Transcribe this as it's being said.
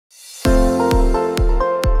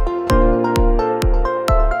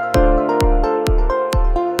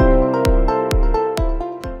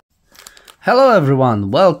Hello everyone,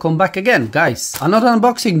 welcome back again guys, another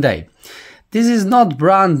unboxing day. This is not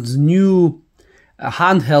brand new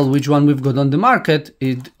handheld which one we've got on the market.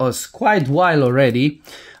 It was quite a while already,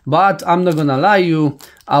 but I'm not gonna lie you,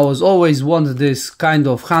 I was always wanted this kind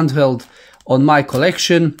of handheld on my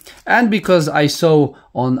collection, and because I saw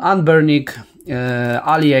on Anbernic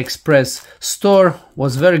Aliexpress store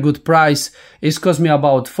was very good price. It's cost me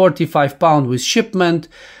about £45 with shipment.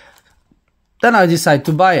 Then I decided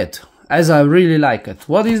to buy it, as I really like it.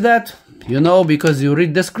 What is that? You know, because you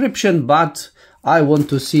read description, but I want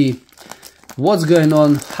to see what's going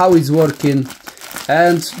on, how it's working,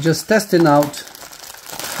 and just testing out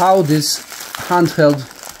how this handheld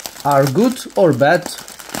are good or bad,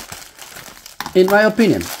 in my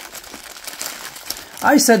opinion.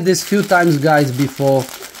 I said this few times guys before,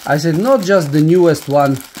 I said not just the newest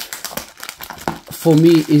one for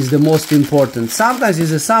me is the most important. Sometimes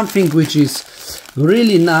it's something which is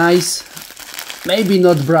really nice, maybe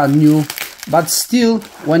not brand new, but still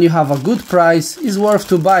when you have a good price it's worth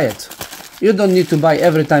to buy it. You don't need to buy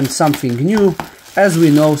every time something new. As we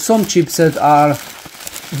know, some chipsets are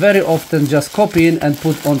very often just copying and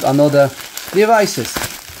put on another devices.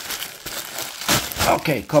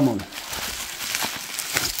 Okay, come on.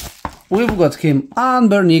 We've got him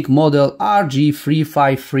Anbernic model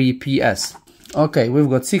RG353PS. Okay, we've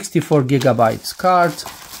got 64 GB card.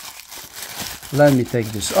 Let me take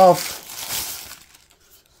this off.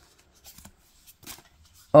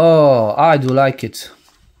 Oh, I do like it.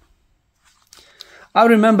 I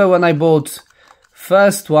remember when I bought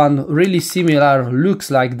first one, really similar, looks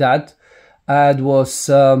like that. It was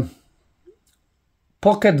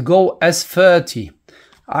Pocket Go S30.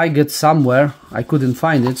 I get somewhere, I couldn't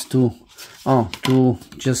find it to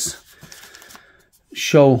just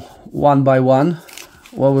show one by one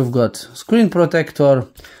what we've got. Screen protector,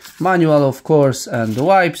 manual of course, and the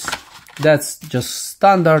wipes. That's just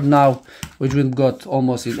standard now, which we've got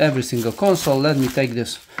almost in every single console. Let me take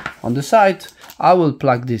this on the side. I will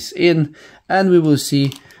plug this in and we will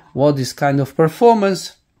see what is kind of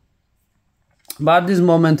performance. But at this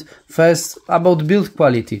moment, first about build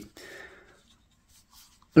quality.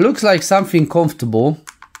 Looks like something comfortable.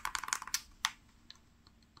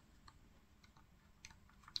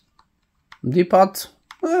 D-pad,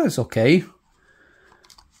 it's okay.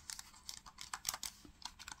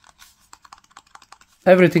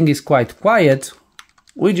 Everything is quite quiet,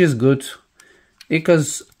 which is good,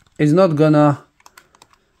 because it's not gonna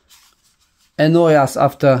annoy us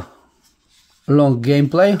after long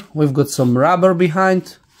gameplay. We've got some rubber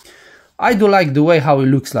behind. I do like the way how it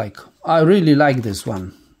looks like. I really like this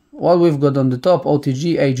one. What we've got on the top,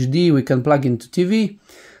 OTG, HD, we can plug into TV.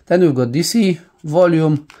 Then we've got DC,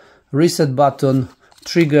 volume, reset button,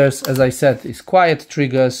 triggers, as I said, is quiet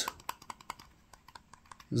triggers.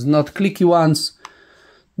 It's not clicky ones.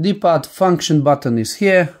 D-pad function button is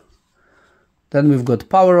here. Then we've got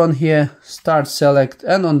power on here, start, select,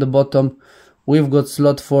 and on the bottom we've got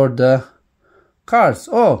slot for the cards.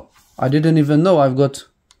 Oh, I didn't even know I've got.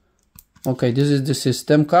 Okay, this is the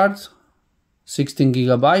system card, 16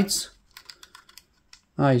 GB.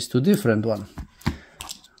 It's two different one.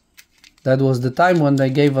 That was the time when they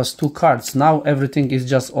gave us two cards. Now everything is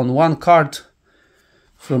just on one card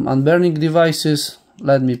from Anbernic devices.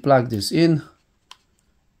 Let me plug this in.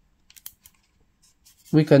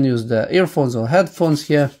 We can use the earphones or headphones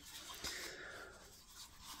here.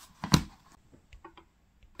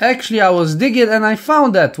 Actually, I was digging and I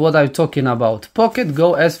found that what I'm talking about. Pocket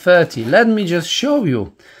Go S30. Let me just show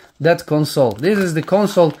you that console. This is the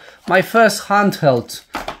console, my first handheld,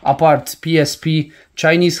 apart PSP,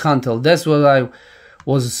 Chinese handheld. That's what I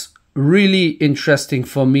was really interesting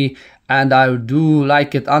for me, and I do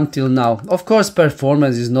like it until now. Of course,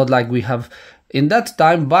 performance is not like we have in that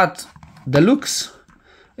time, but the looks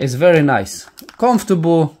is very nice,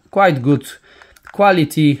 comfortable, quite good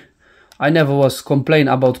quality. I never was complain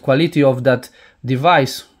about quality of that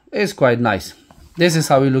device. It's quite nice. This is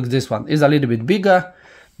how it looks. This one is a little bit bigger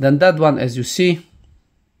than that one, as you see.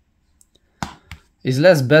 Is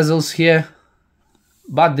less bezels here,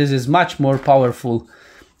 but this is much more powerful.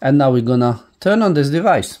 And now we're gonna turn on this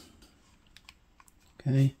device.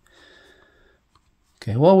 Okay,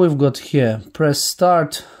 what we've got here, press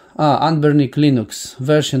start. Anbernic Linux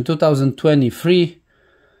version 2023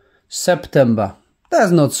 September.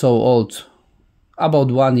 That's not so old,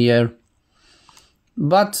 about 1 year,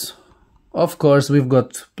 but of course we've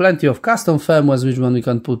got plenty of custom firmwares which one we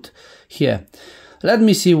can put here. Let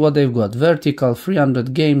me see what they've got. Vertical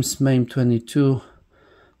 300 games, MAME 22,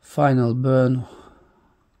 final burn.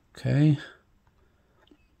 Okay,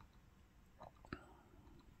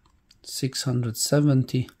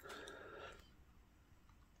 670.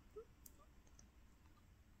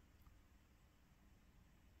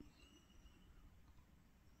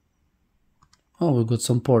 Oh, we got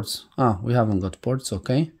some ports. Ah, we haven't got ports,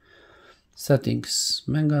 okay. Settings,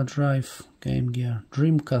 Megadrive, Game Gear,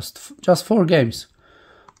 Dreamcast, just 4 games.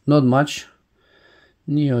 Not much.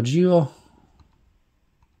 Neo Geo.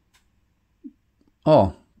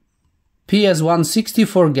 Oh, PS1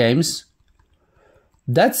 64 games.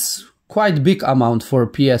 That's quite big amount for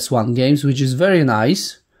PS1 games, which is very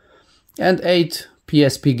nice. And 8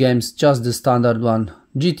 PSP games, just the standard one.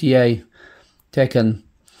 GTA, Tekken,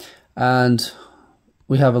 and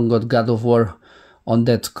we haven't got God of War on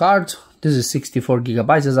that card. This is 64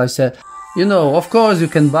 gigabytes, as I said. You know, of course you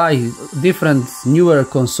can buy different newer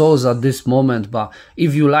consoles at this moment, but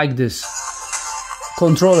if you like this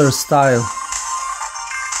controller style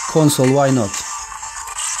console, why not?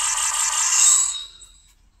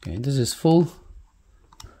 Okay, this is full.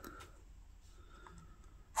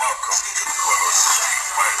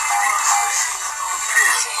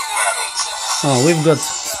 Oh, we've got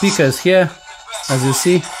speakers here, as you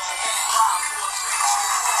see.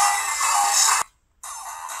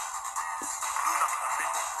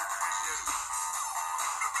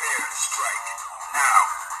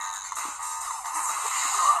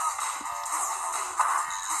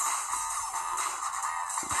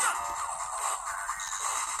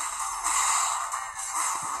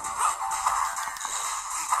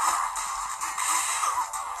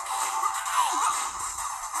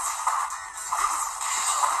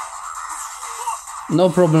 No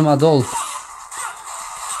problem at all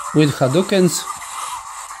with Hadoukens.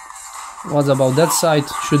 What about that side?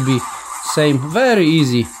 Should be same. Very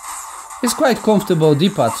easy. It's quite comfortable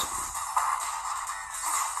D-pad.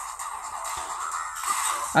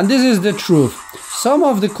 And this is the truth. Some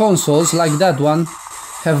of the consoles, like that one,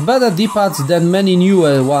 have better D-pads than many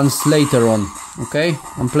newer ones later on. Okay,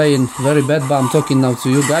 I'm playing very bad, but I'm talking now to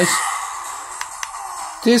you guys.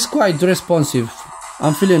 This is quite responsive.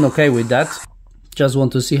 I'm feeling okay with that. Just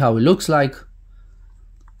want to see how it looks like.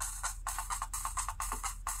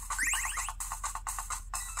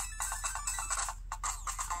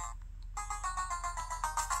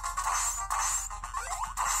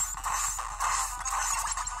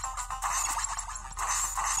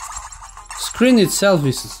 Screen itself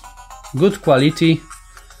is good quality,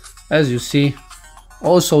 as you see.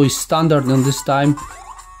 Also is standard on this time.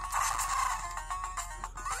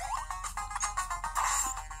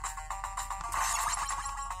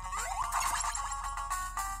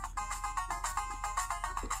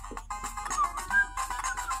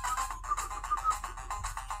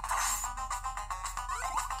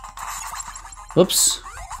 Oops.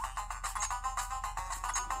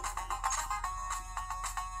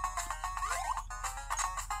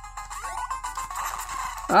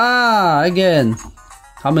 Ah, again.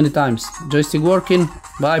 How many times? Joystick working,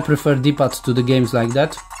 but I prefer D-pad to the games like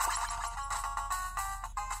that.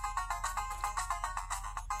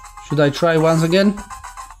 Should I try once again?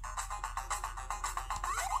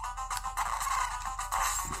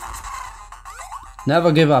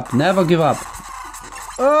 Never give up, never give up.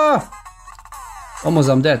 Ah! Almost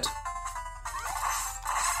I'm dead.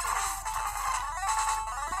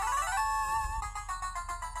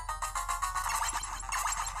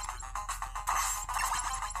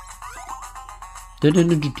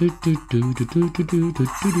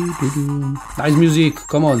 Nice music,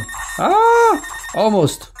 come on. Ah!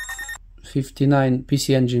 Almost. 59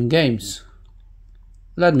 PC Engine games.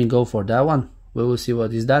 Let me go for that one. We will see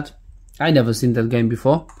what is that. I never seen that game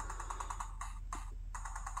before.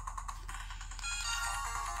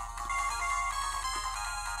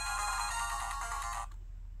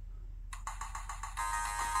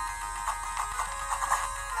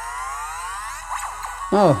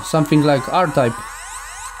 Oh, something like R-Type.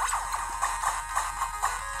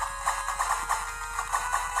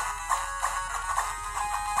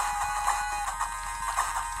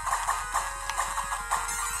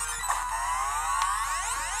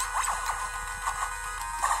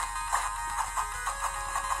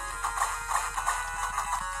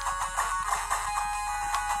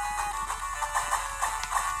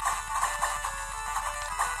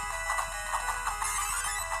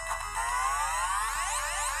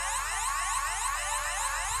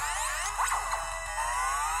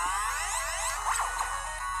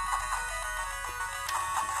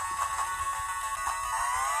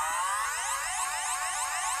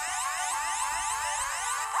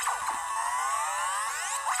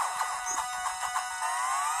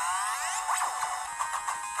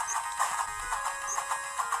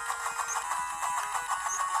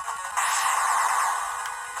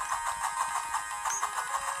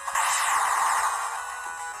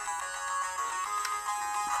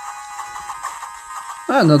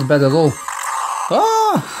 Not bad at all.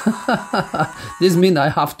 Oh! This means I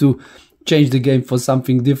have to change the game for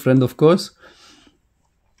something different, of course.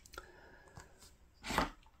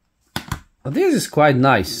 But this is quite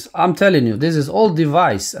nice. I'm telling you, this is old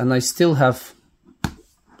device and I still have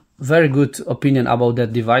very good opinion about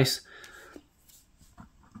that device.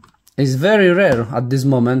 It's very rare at this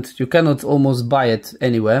moment. You cannot almost buy it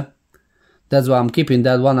anywhere. That's why I'm keeping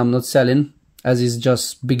that one. I'm not selling, as it's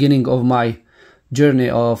just beginning of my journey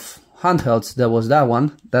of handhelds. There was that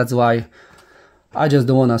one. That's why I just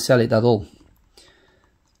don't want to sell it at all.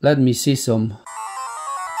 Let me see some.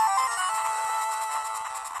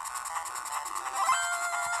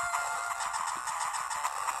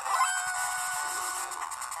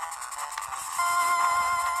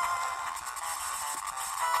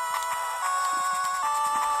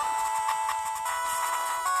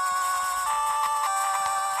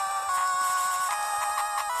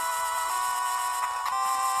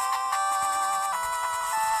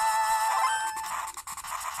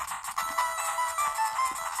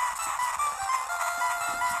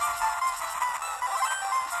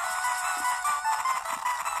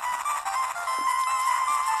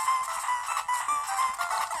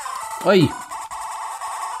 Oi!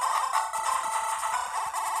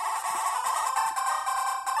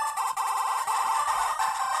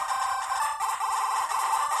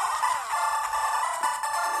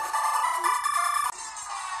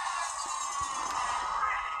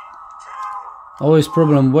 Always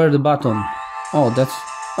problem where the button. Oh, that's...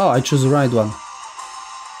 Oh, I choose the right one.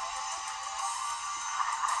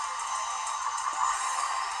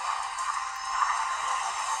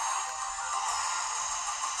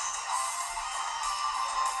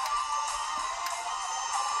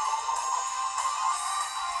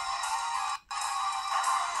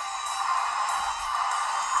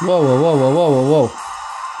 Whoa, whoa, whoa, whoa, whoa, whoa, whoa.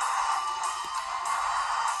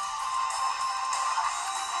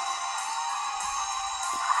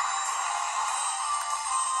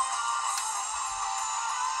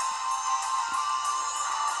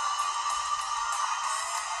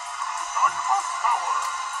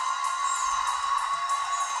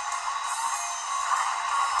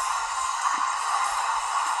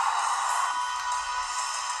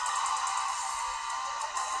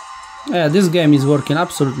 Yeah, this game is working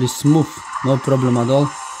absolutely smooth, no problem at all.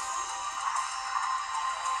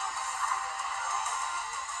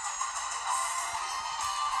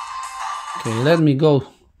 Okay, let me go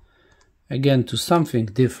again to something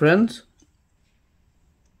different.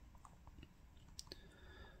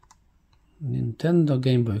 Nintendo,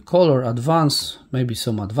 Game Boy Color, Advance, maybe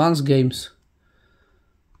some advanced games.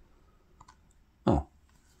 Oh.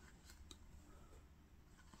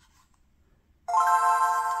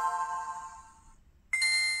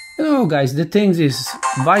 You know, guys, the thing is,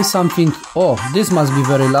 buy something. Oh, this must be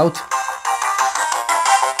very loud.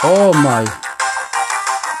 Oh my.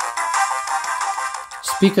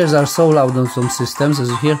 Speakers are so loud on some systems, as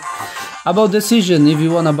you hear. About decision, if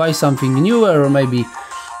you wanna buy something newer or maybe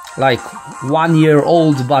like 1 year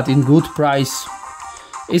old but in good price,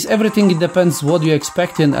 is everything. It depends what you're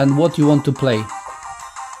expecting and what you want to play.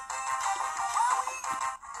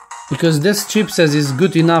 Because this chipset is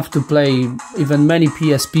good enough to play even many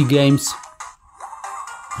PSP games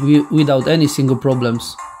without any single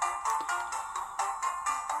problems.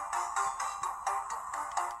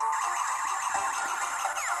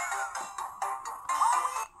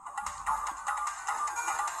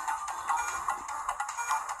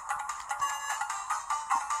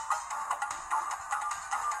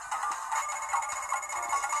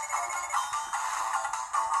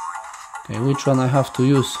 Okay, which one I have to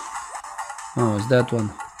use? Oh, it's that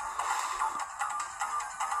one.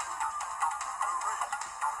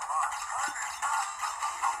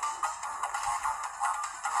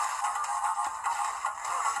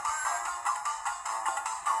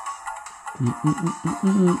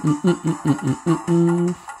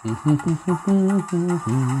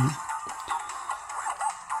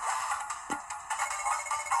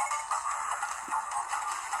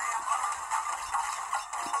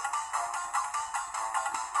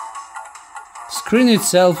 Screen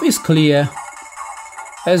itself is clear,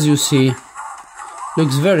 as you see,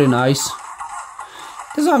 looks very nice.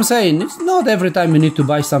 That's what I'm saying, it's not every time you need to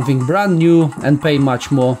buy something brand new and pay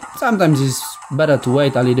much more. Sometimes it's better to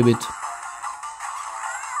wait a little bit.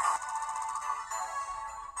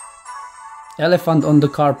 Elephant on the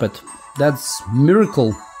carpet, that's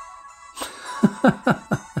miracle.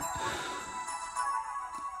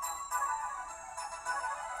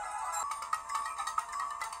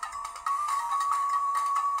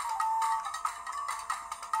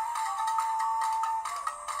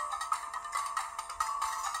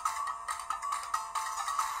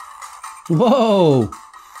 Whoa!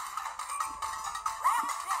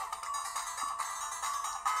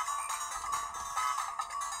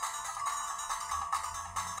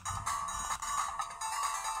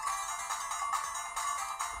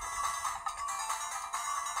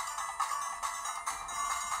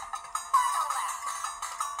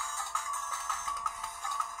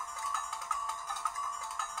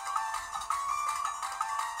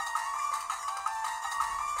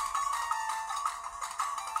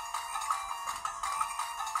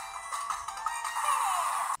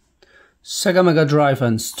 Sega Mega Drive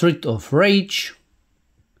and Street of Rage.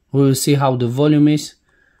 We will see how the volume is.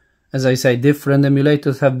 As I say, different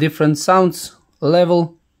emulators have different sounds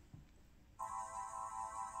level.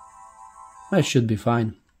 That should be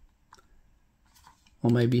fine. Or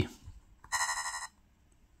maybe.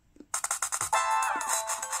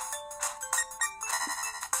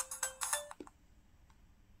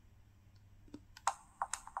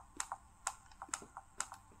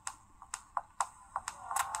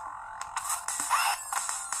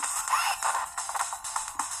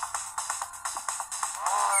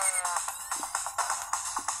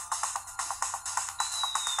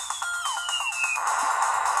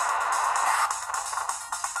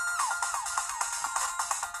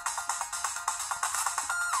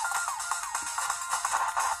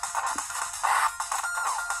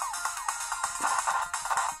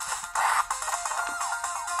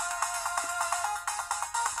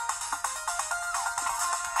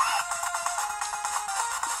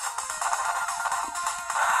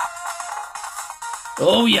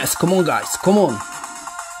 Oh yes, come on guys, come on.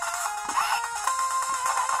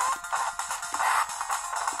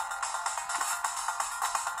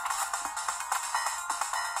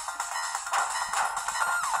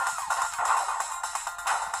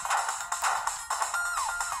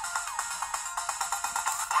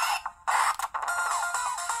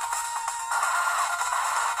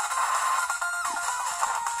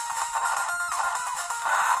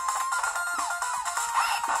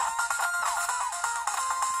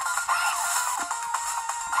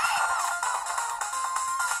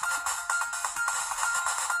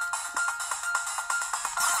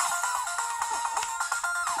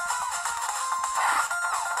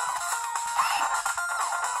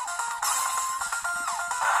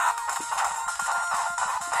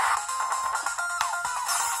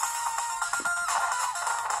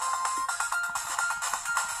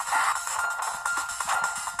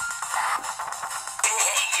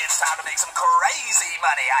 Time to make some crazy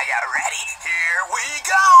money. Are you ready? Here we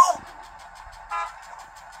go!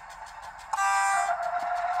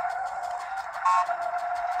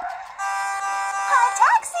 Hi,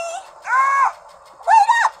 taxi! Wait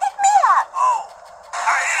up! Pick me up! Oh,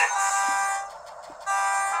 I hit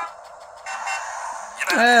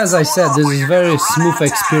it! As I said, this is very smooth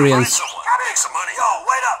experience. Gotta make some money. Oh,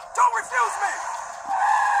 wait up! Don't refuse me!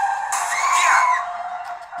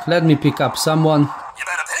 Yeah! Let me pick up someone. You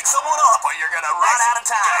better pick someone up or you're gonna run out of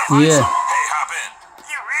time. Yeah. Hey, hop in.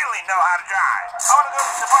 You really know how to drive. I want to go to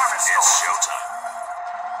the department store. It's showtime.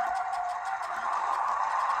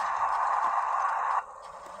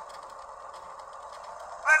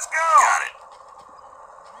 Let's go. Got it.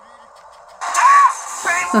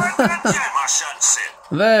 Give me my shot and sit.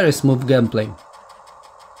 Very smooth gameplay. Go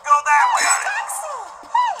that way. Got it. Taxi!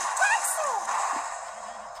 Hey, taxi!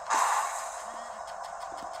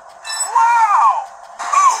 Wow!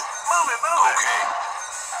 Ooh, move it. Okay.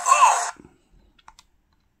 Oh.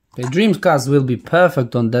 The Dreamcast will be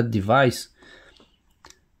perfect on that device.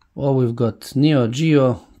 Well, we've got Neo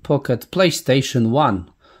Geo, Pocket, PlayStation 1.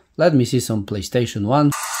 Let me see some PlayStation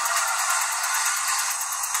 1.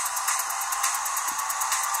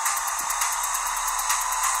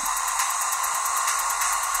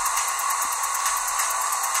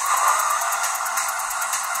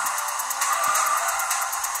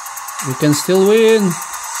 You can still win.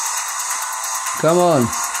 Come on.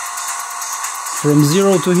 From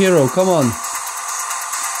zero to hero, come on.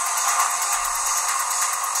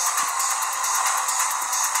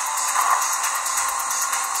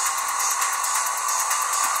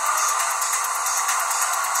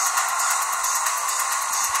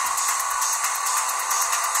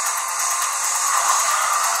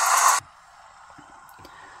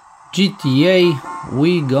 GTA,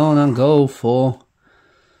 we gonna go for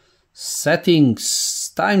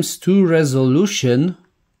settings ×2 resolution,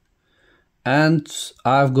 and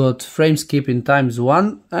I've got frame skipping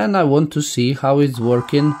 ×1, and I want to see how it's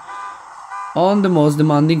working on the most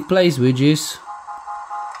demanding place, which is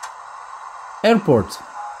airport.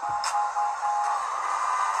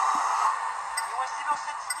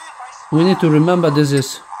 We need to remember this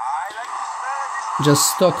is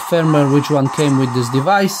just stock firmware which one came with this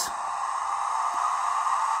device,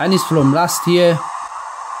 and it's from last year.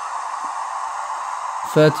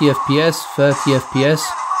 30 FPS, 30 FPS,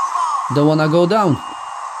 don't wanna go down.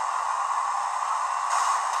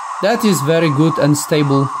 That is very good and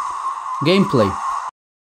stable gameplay.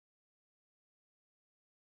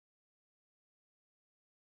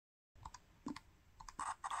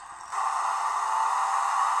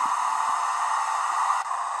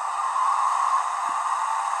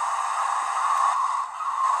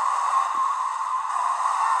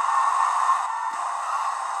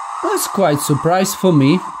 That's quite a surprise for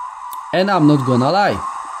me, and I'm not gonna lie.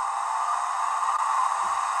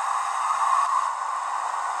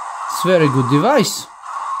 It's a very good device,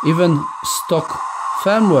 even stock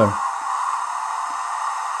firmware.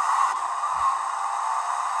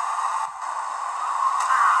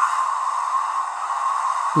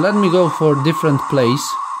 Let me go for a different place.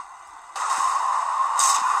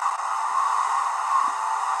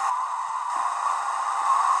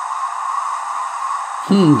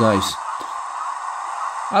 Guys,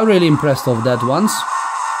 I'm really impressed of that once.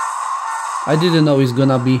 I didn't know it's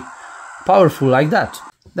gonna be powerful like that.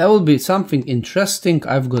 That will be something interesting.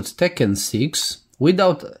 I've got Tekken 6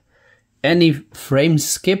 without any frame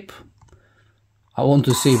skip. I want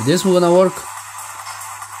to see if this will gonna work.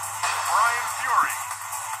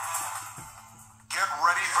 Get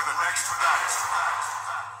ready for the next match.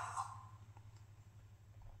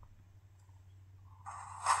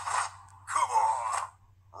 Come on.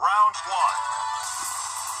 Round one.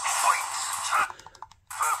 Fight.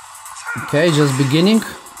 Okay, just beginning.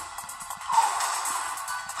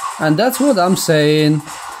 And that's what I'm saying.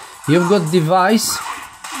 You've got device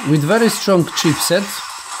with very strong chipset,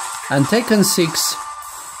 and Tekken 6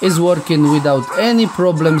 is working without any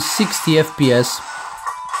problems, 60 FPS.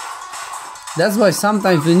 That's why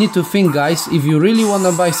sometimes we need to think, guys, if you really want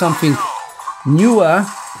to buy something newer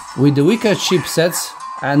with the weaker chipsets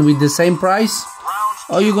and with the same price,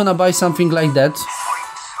 or you're gonna buy something like that,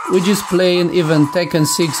 which is playing even Tekken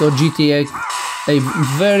 6 or GTA a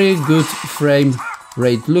very good frame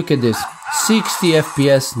rate. Look at this, 60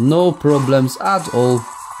 FPS, no problems at all.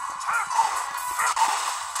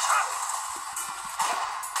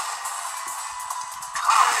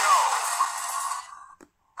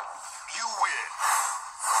 You win.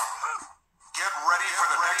 Get ready for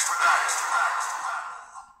the next match.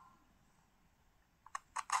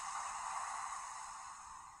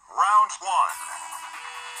 Round one.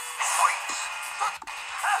 Fight.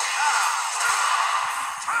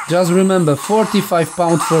 Just remember, 45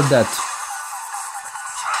 pounds for that.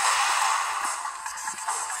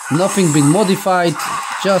 Nothing been modified,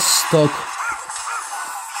 just stock.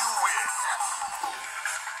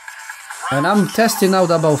 And I'm testing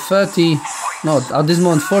out about 30, no, at this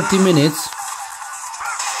moment 40 minutes.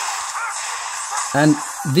 And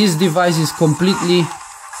this device is completely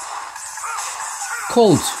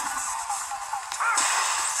cold.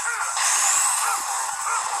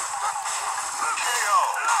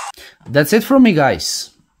 That's it from me, guys.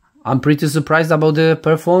 I'm pretty surprised about the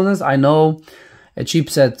performance. I know a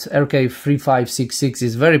chipset RG40XXH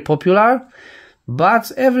is very popular,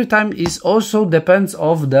 but every time it also depends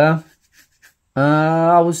of the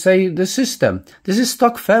I would say the system. This is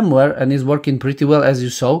stock firmware and is working pretty well, as you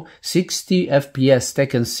saw. 60 FPS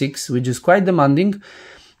Tekken 6, which is quite demanding.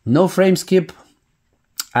 No frame skip,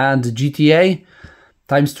 and GTA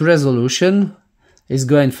 ×2 resolution is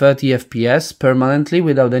going 30 FPS permanently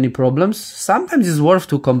without any problems. Sometimes it's worth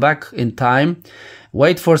to come back in time,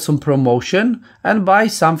 wait for some promotion and buy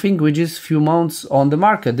something which is few months on the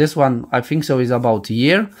market. This one I think so is about a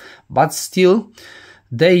year, but still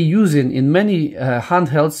they using in many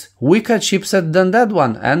handhelds weaker chipset than that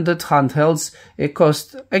one, and that handhelds it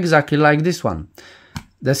cost exactly like this one.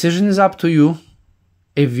 Decision is up to you.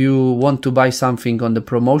 If you want to buy something on the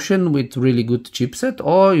promotion with really good chipset,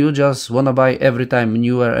 or you just want to buy every time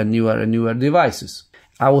newer and newer and newer devices.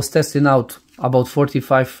 I was testing out about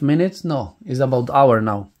 45 minutes, no, it's about an hour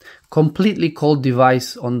now. Completely cold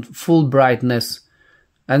device on full brightness,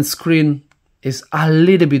 and screen is a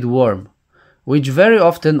little bit warm, which very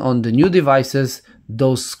often on the new devices,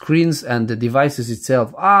 those screens and the devices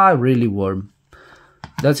itself are really warm.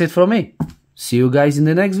 That's it from me. See you guys in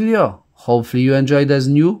the next video. Hopefully you enjoyed this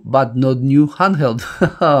new but not new handheld.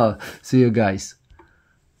 See you guys.